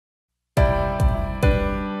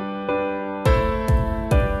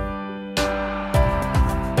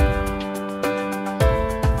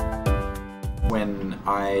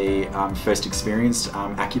I first experienced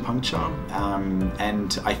acupuncture,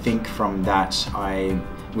 and I think from that I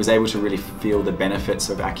was able to really feel the benefits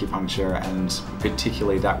of acupuncture, and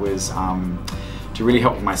particularly that was to really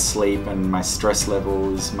help with my sleep and my stress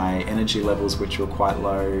levels, my energy levels, which were quite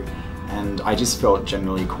low, and I just felt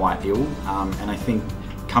generally quite ill. And I think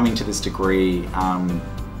coming to this degree,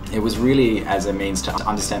 it was really as a means to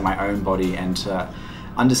understand my own body and to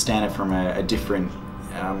understand it from a different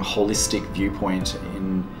holistic viewpoint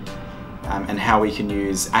and how we can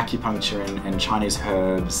use acupuncture and Chinese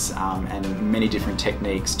herbs and many different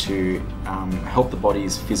techniques to help the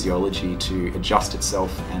body's physiology to adjust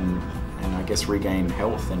itself and I guess regain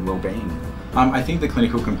health and well-being. I think the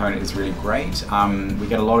clinical component is really great. We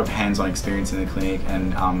get a lot of hands-on experience in the clinic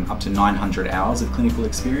and up to 900 hours of clinical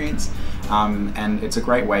experience, and it's a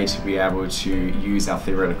great way to be able to use our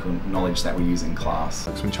theoretical knowledge that we use in class.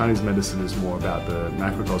 So in Chinese medicine is more about the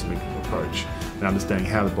macrocosmic approach and understanding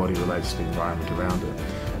how the body relates to the environment around it.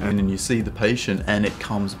 And then you see the patient and it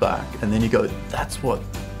comes back, and then you go, that's what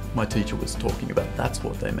my teacher was talking about, that's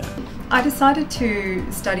what they meant. I decided to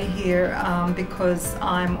study here because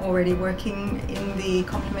I'm already working in the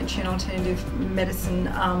complementary and alternative medicine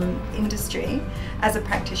industry as a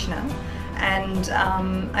practitioner, and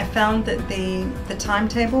I found that the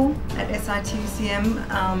timetable at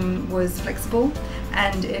SITCM was flexible,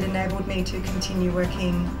 and it enabled me to continue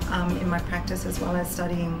working in my practice as well as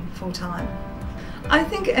studying full-time. I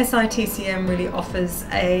think SITCM really offers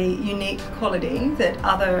a unique quality that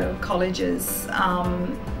other colleges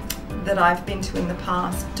that I've been to in the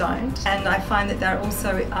past don't, and I find that they're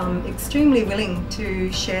also extremely willing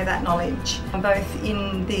to share that knowledge, both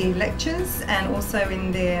in the lectures and also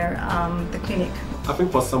in their the clinic. I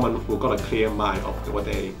think for someone who got a clear mind of what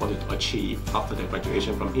they wanted to achieve after their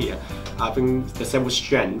graduation from here, I think the several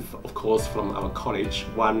strengths, of course, from our college.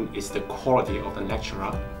 One is the quality of the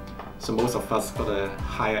lecturer. So most of us got a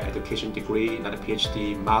higher education degree, like a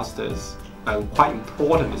PhD, Masters. And quite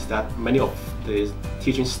important is that many of the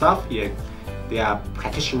teaching staff here, they are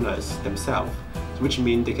practitioners themselves, which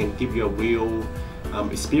means they can give you a real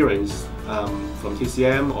experience from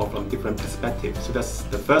TCM or from different perspectives. So that's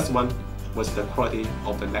the first one, was the quality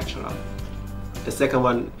of the lecturer. The second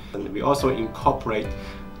one, we also incorporate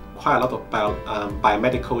quite a lot of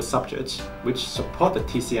biomedical subjects which support the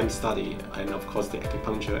TCM study, and of course the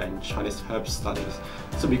acupuncture and Chinese herb studies.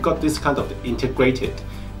 So we got this kind of integrated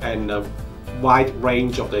and wide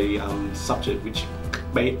range of the subject which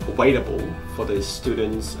made available for the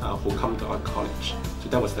students who come to our college. So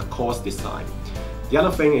that was the course design. The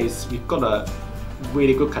other thing is we've got a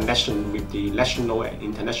really good connection with the national and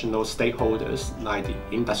international stakeholders, like the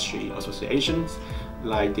industry associations,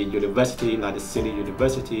 like the university, like the Sydney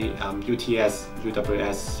University, UTS,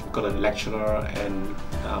 UWS. We've got a lecturer, and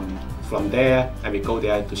from there, and we go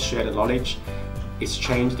there to share the knowledge,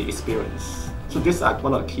 exchange the experience. So these are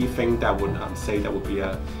one of the key things that I would say that would be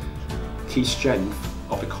a key strength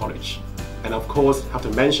of the college. And of course, I have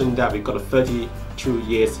to mention that we've got a 32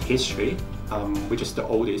 years history, which is the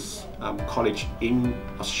oldest college in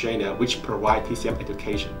Australia which provides TCM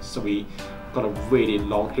education. So we got a really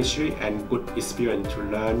long history and good experience to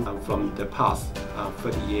learn from the past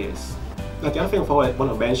 30 years. Now, the other thing I want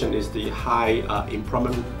to mention is the high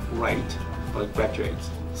employment rate for the graduates.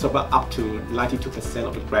 So about up to 92%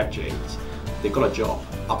 of the graduates, they got a job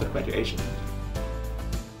after graduation.